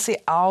kan se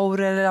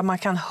auror, eller man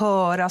kan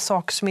höra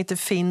saker som inte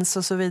finns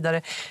och så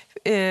vidare.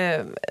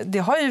 Det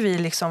har ju vi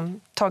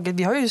liksom tagit,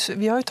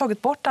 vi har ju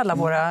tagit bort alla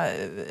våra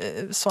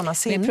sådana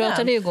sinnen. Vi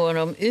pratade ju igår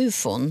om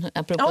UFOn,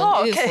 apropå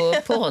en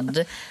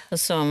UFO-podd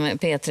som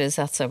Petri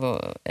satsar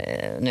på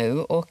nu.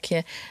 Och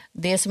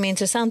det som är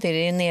intressant är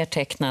det är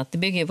nedtecknat, det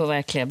bygger på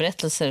verkliga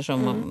berättelser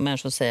som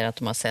människor säger att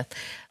de har sett.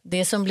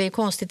 Det som blir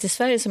konstigt i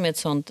Sverige, som är ett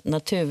sånt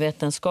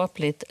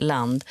naturvetenskapligt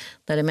land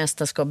där det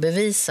mesta ska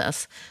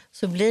bevisas,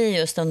 så blir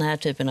just den här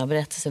typen av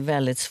berättelser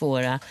väldigt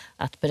svåra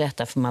att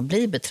berätta, för man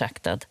blir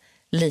betraktad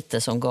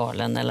lite som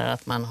galen, eller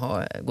att man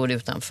går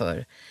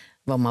utanför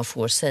vad man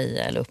får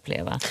säga eller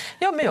uppleva.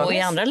 Och i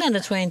andra länder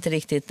tror jag inte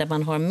riktigt, där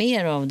man har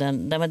mer av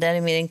den, där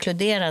är mer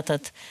inkluderat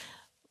att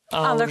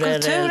Andra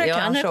kulturer ja,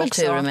 kanske andra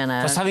kulturer också. menar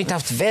jag. Fast har vi inte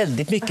haft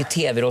väldigt mycket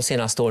tv de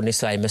senaste åren i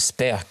Sverige med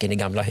spöken i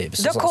gamla hus?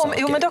 Det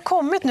har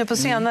kommit nu på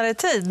senare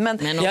tid.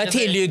 Men Jag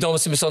tillhör ju de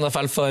som i sådana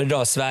fall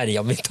föredrar Sverige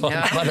om vi tar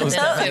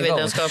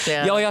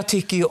Ja, jag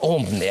tycker ju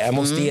om det. Jag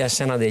måste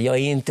erkänna det. Jag är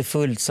inte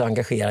fullt så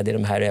engagerad i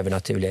de här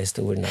övernaturliga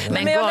historierna.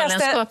 Men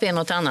galenskap är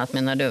något annat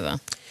menar du, va?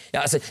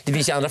 Ja, alltså, det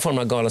finns ju andra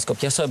former av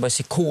galenskap. Jag sa bara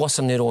psykos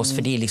och neuros,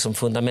 för det är liksom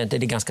fundamentet.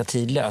 Det är ganska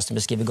tidlöst, det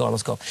beskriver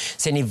galenskap.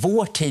 Sen i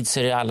vår tid så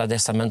är det alla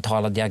dessa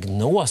mentala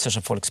diagnoser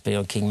som folk springer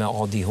omkring med,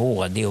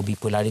 ADHD och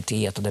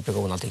bipolaritet och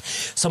depression och allting,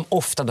 som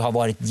ofta då har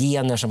varit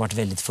gener som varit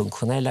väldigt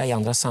funktionella i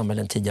andra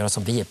samhällen tidigare,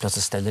 som vi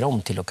plötsligt ställer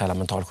om till att kalla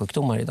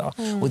mentalsjukdomar idag.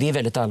 Och det är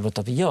väldigt allvarligt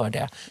att vi gör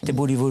det. Det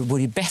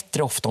vore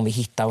bättre ofta om vi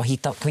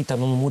hittar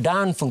någon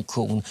modern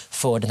funktion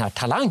för den här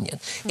talangen.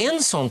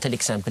 En sån till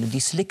exempel är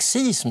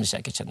dyslexi, som du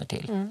säkert känner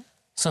till.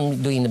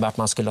 Som då innebär att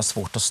man skulle ha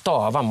svårt att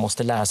stava. Man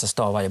måste lära sig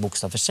stava varje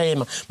bokstav för sig.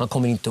 Man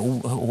kommer inte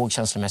ihåg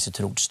känslomässigt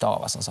hur ord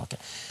stavas. Saker.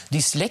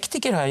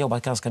 Dyslektiker har jag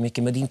jobbat ganska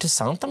mycket med. Det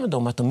intressanta med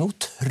dem är att de är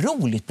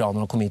otroligt bra när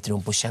de kommer in i ett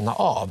rum på att känna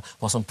av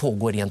vad som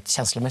pågår rent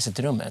känslomässigt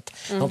i rummet.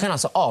 De kan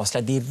alltså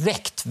avslöja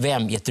direkt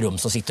vem i ett rum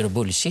som sitter och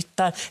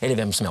bullshittar eller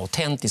vem som är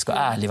autentisk och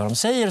ärlig vad de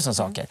säger och såna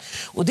saker.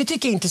 Och det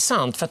tycker jag är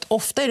intressant, för att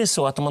ofta är det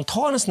så att om man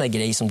tar en sån här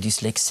grej som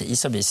dyslexi,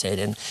 som vi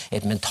säger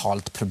ett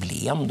mentalt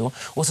problem då,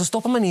 och så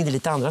stoppar man in i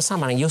lite andra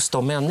sammanhang, just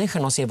de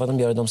människorna, och ser vad de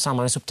gör i de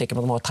sammanhang, så upptäcker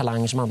man att de har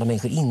talanger som andra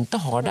människor inte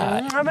har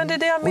där. Ja, men det är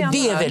det jag menar. Och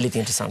det är väldigt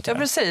intressant. Ja,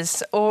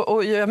 precis.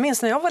 Och jag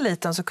minns när jag var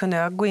liten så kunde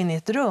jag gå in i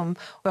ett rum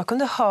och jag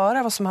kunde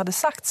höra vad som hade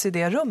sagts i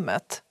det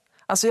rummet.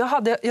 Alltså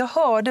jag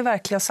hörde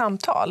verkliga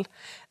samtal.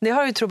 Det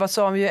har ju trubbats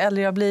av ju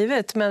äldre jag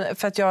blivit, men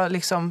för att jag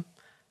liksom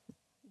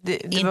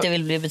inte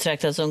vill bli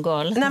betraktad som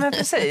galen. Nej, men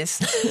precis.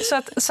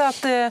 Så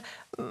att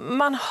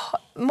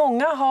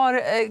många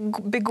har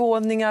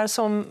begåvningar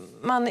som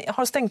man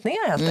har stängt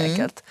ner helt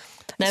enkelt.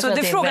 Nej, så det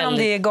är frågan om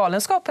det är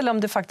galenskap eller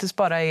om det faktiskt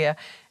bara är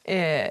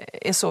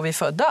så vi är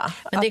födda.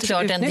 Men det är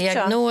klart, en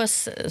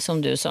diagnos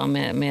som du sa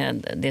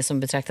med det som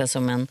betraktas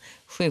som en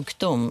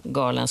sjukdom,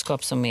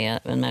 galenskap, som är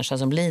en människa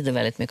som lider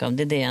väldigt mycket av,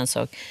 det är en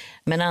sak.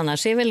 Men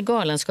annars är väl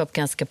galenskap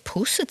ganska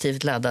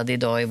positivt laddad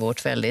idag i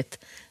vårt väldigt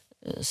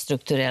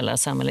strukturella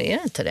samhälle, är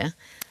det inte det?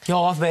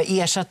 Ja,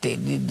 ersatt det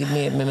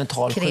med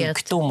mental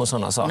sjukdom och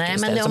sådana saker. Nej,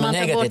 men om man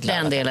tar bort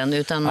den delen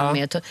utan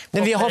mer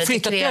men vi har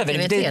flyttat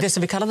över. Det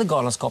som vi kallade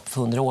galenskap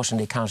för 100 år sedan,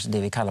 det är kanske det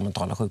vi kallar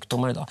mentala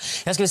sjukdomar idag.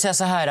 Jag skulle säga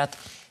så här att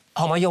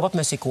har man jobbat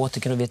med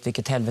psykotiker och vet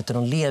vilket helvete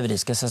de lever i,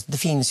 ska jag säga, det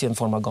finns ju en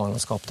form av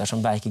galenskap där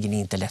som verkligen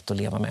inte är lätt att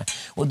leva med.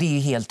 Och det är ju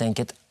helt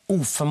enkelt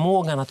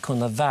oförmågan att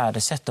kunna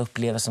värdesätta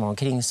upplevelser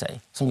omkring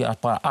sig, som gör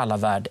att bara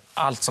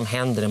allt som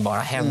händer bara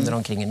händer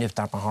omkring en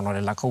utan att man har någon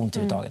relation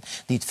till det.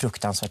 Det är ett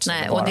fruktansvärt sätt.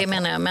 Nej, och det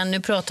menar jag, men nu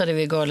pratade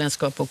vi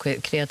galenskap och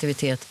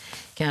kreativitet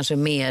kanske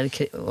mer,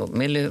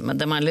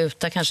 där man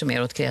lutar kanske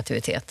mer åt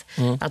kreativitet.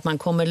 Att man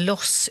kommer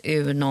loss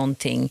ur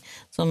någonting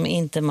som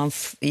inte man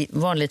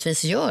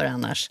vanligtvis gör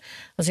annars.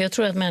 Alltså jag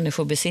tror att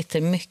människor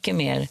besitter mycket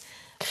mer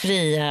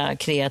fria,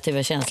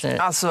 kreativa känslor.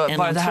 Alltså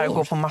bara det här att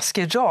gå på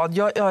maskerad.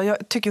 Jag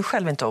tycker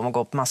själv inte om att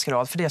gå på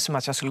maskerad, för det är som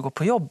att jag skulle gå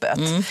på jobbet.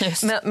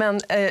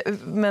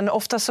 Men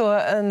ofta så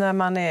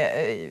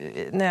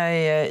när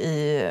jag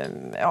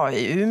är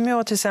i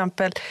Umeå till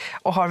exempel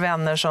och har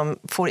vänner som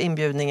får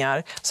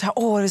inbjudningar, så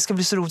här, det ska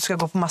bli så roligt, ska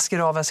gå på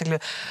maskerad.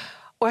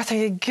 Och jag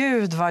tänker,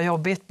 gud vad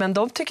jobbigt. Men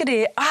de tycker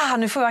det är,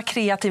 nu får jag vara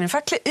kreativ, nu får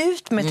jag klä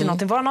ut mig till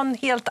någonting, vara någon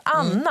helt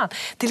annan.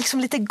 Det är liksom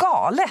lite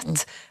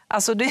galet.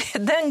 Alltså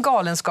den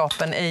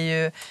galenskapen är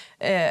ju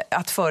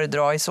att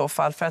föredra i så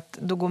fall, för att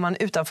då går man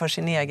utanför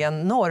sin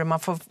egen norm. Man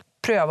får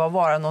pröva att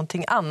vara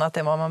någonting annat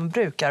än vad man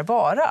brukar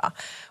vara.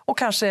 Och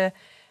kanske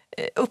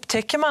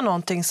upptäcker man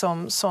någonting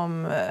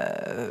som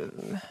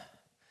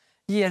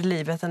ger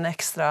livet en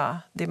extra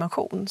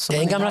dimension. Det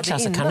är en gammal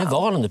klass av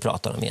karnevalen du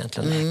pratar om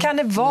egentligen.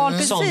 Karneval,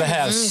 precis. Som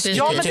behövs i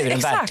kulturen,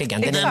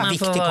 verkligen. Det är en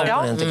viktig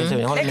komponent i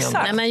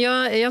kulturen.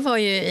 Jag var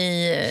ju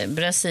i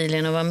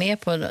Brasilien och var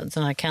med på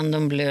sån här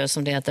candomblé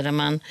som det heter, där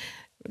man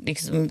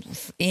liksom,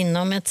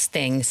 inom ett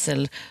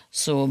stängsel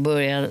så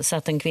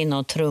satt en kvinna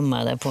och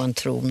trummade på en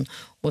tron,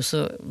 och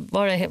så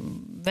var det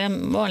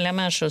vanliga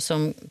människor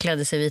som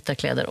klädde sig i vita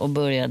kläder och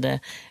började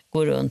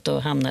gå runt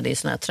och hamnade i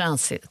såna här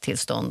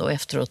transtillstånd, och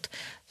efteråt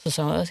så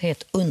sa jag,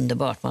 helt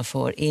underbart, man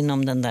får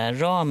inom den där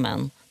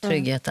ramen,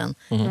 tryggheten,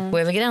 gå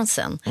över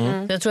gränsen.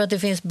 Jag tror att det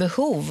finns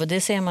behov, och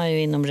det ser man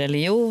ju inom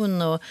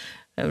religion och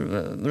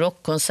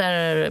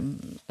rockkonserter,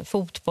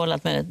 fotboll,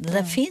 allt möjligt. Det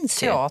där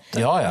finns ju. Ja.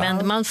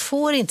 Men man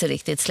får inte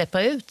riktigt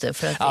släppa ut det.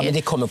 För att men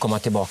det kommer komma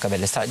tillbaka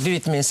väldigt starkt. Du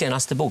vet, min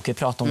senaste bok, vi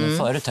pratade om den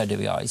förut här, du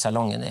och jag, i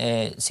salongen,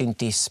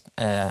 Syntism,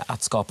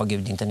 att skapa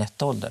Gud i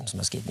internetåldern, som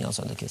jag skrivit Jan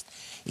Sönderqvist.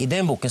 I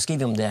den boken skriver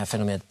vi om det här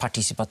fenomenet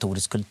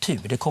participatorisk kultur.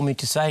 Det kommer ju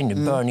till Sverige nu.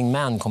 Burning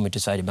Man kommer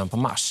till Sverige i början på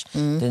mars.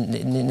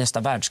 Nästa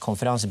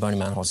världskonferens i Burning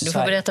Man hålls i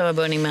Sverige. Du får berätta vad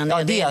Burning Man är.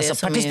 Ja, det är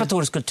alltså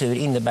participatorisk kultur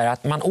innebär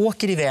att man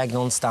åker iväg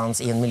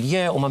någonstans i en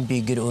miljö och man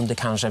bygger bygger under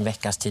kanske en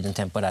veckas tid en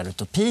temporär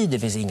utopi. Det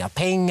finns inga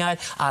pengar,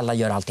 alla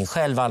gör allting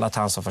själva, alla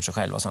tar ansvar för sig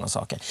själva och sådana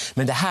saker.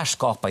 Men det här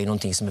skapar ju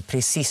någonting som är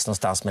precis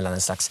någonstans mellan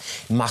en slags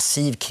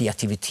massiv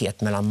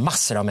kreativitet mellan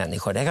massor av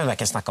människor. Det kan vi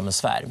verkligen snacka om en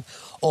svärm.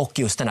 Och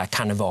just den här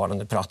karnevalen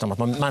du pratar om,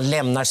 att man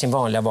lämnar sin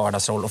vanliga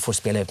vardagsroll och får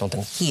spela ut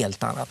något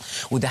helt annat.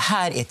 Och det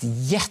här är ett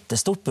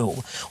jättestort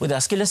behov. Och där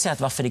skulle jag säga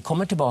att varför det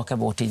kommer tillbaka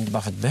vår tid, inte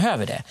bara för att vi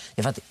behöver det.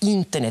 Det är för att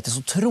internet är så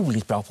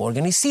otroligt bra på att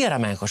organisera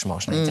människor som har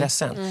sina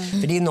intressen.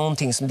 För det är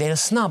någonting som, det är den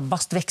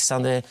snabbast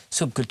växande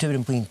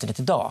subkulturen på internet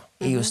idag.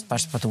 Är just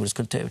participatorisk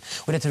kultur.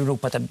 Och det tror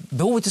jag på att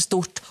behovet är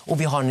stort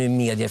och vi har nu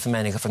medier för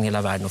människor från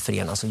hela världen att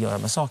förenas och göra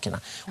de här sakerna.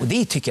 Och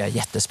det tycker jag är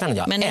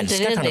jättespännande. Jag men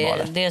älskar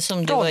karnevaler. Men det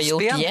som du har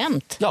gjort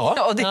jämt?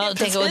 Ja. Och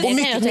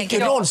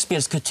mycket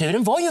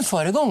rollspelskulturen var ju en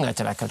föregångare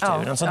till den här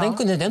kulturen. Så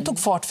den tog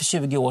fart för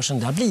 20 år sedan.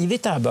 Det har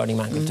blivit det här Burning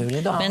Man-kulturen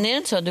idag. Men är det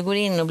inte så att du går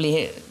in och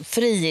blir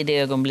fri i det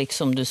ögonblick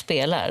som du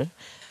spelar?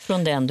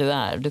 Från den du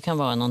är. Du kan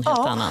vara någon helt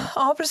annan.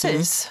 Ja,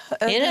 precis.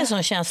 Är det en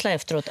sån känsla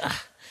efteråt?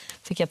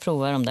 Fick jag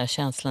prova de där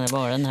känslorna,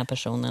 vara den här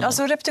personen?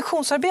 Alltså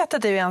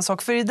repetitionsarbetet är ju en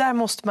sak, för det där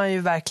måste man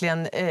ju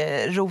verkligen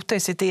rota i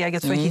sitt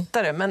eget för att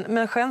hitta det.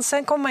 Men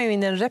sen kommer man ju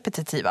in i den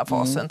repetitiva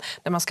fasen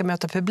när man ska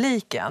möta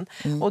publiken.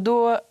 Och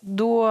då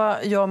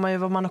gör man ju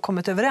vad man har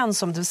kommit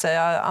överens om, det vill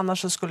säga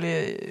annars så skulle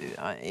ju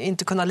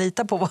inte kunna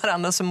lita på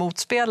varandra som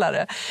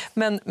motspelare.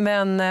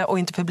 Och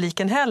inte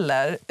publiken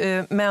heller.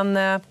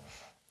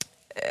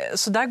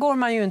 Så där går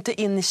man ju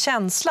inte in i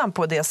känslan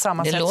på det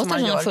samma sätt som man gör. Det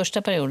låter som den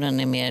första perioden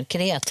är mer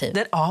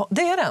kreativ. Ja,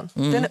 det är den.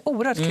 Den är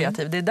oerhört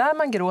kreativ. Det är där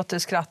man gråter,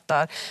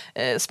 skrattar,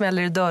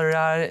 smäller i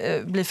dörrar,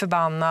 blir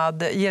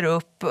förbannad, ger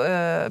upp,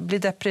 blir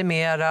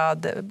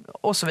deprimerad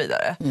och så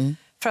vidare.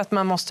 För att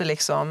man måste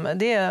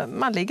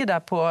man ligger där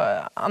på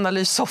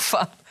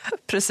analyssoffan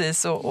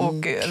precis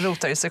och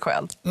rotar i sig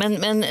själv.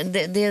 Men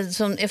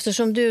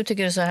eftersom du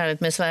tycker det är så härligt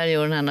med Sverige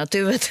och den här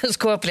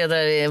naturvetenskapliga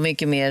där är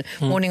mycket mer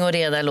ordning och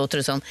reda låter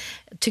det som.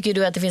 Tycker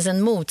du att det finns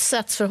en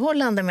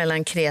motsatsförhållande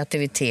mellan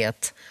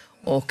kreativitet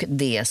och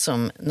det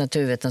som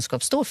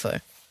naturvetenskap står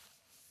för?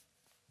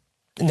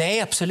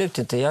 Nej, absolut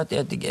inte.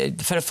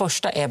 För det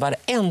första är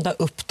varenda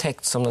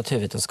upptäckt som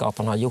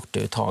naturvetenskapen har gjort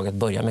överhuvudtaget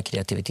börjar med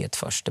kreativitet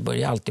först. Det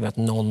börjar alltid med att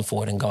någon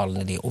får en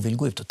galen idé och vill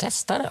gå ut och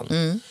testa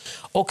den.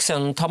 Och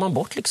sen tar man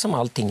bort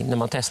allting när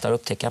man testar och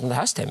upptäcker att det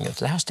här stämmer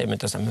inte, det här stämmer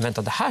inte. Men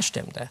vänta, det här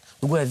stämde.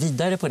 Då går jag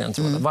vidare på den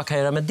tråden. Vad kan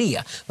jag göra med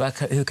det?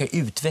 Hur kan jag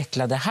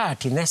utveckla det här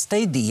till nästa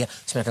idé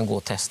som jag kan gå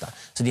och testa?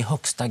 Så det är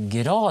högsta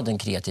grad en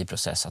kreativ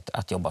process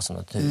att jobba som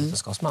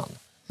naturvetenskapsman.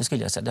 Det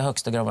skulle jag säga, det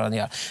högsta grad vad den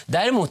gör.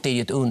 Däremot är det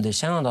ju ett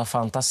underkännande av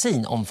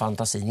fantasin om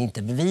fantasin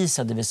inte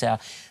bevisar. Det vill säga,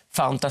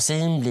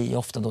 fantasin blir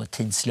ofta då ett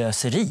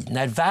tidslöseri.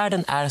 När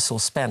världen är så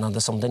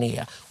spännande som den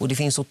är och det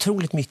finns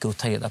otroligt mycket att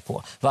ta reda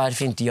på.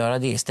 Varför inte göra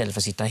det istället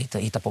för att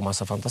hitta på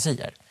massa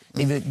fantasier?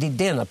 Det är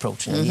den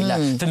approachen jag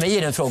gillar. För mig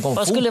är det en fråga om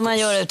vad skulle man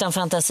göra utan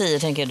fantasier,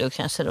 tänker du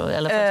kanske då?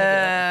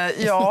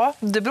 Ja,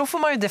 det beror på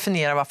man ju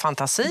definiera vad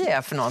fantasi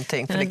är för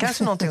någonting. För det är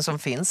kanske någonting som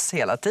finns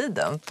hela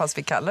tiden, fast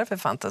vi kallar det för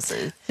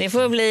fantasi. Det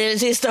får bli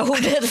sista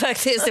ordet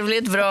faktiskt. Det blir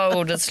ett bra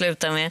ord att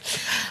sluta med.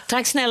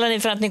 Tack snälla ni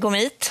för att ni kom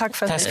hit. Tack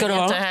för att ni kom.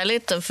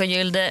 Jättehärligt och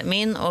förgyllde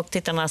min och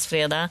tittarnas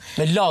fredag.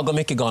 Men lagom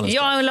mycket galenskap.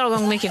 Ja,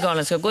 lagom mycket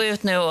galenskap. Gå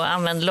ut nu och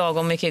använd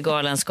lagom mycket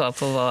galenskap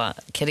för att vara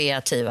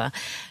kreativa.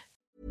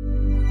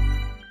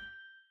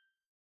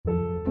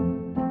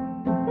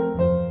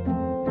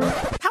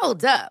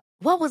 Hold up.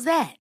 What was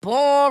that?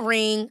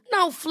 Boring.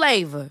 No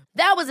flavor.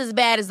 That was as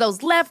bad as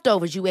those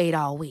leftovers you ate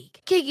all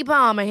week. Keke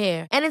Palmer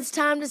here, and it's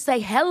time to say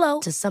hello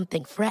to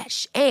something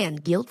fresh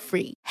and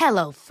guilt-free.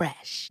 Hello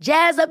Fresh.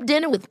 Jazz up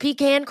dinner with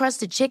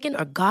pecan-crusted chicken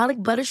or garlic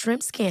butter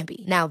shrimp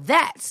scampi. Now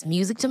that's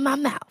music to my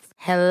mouth.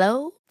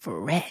 Hello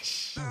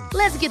Fresh.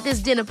 Let's get this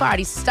dinner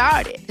party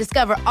started.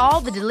 Discover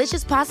all the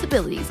delicious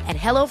possibilities at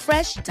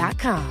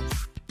hellofresh.com.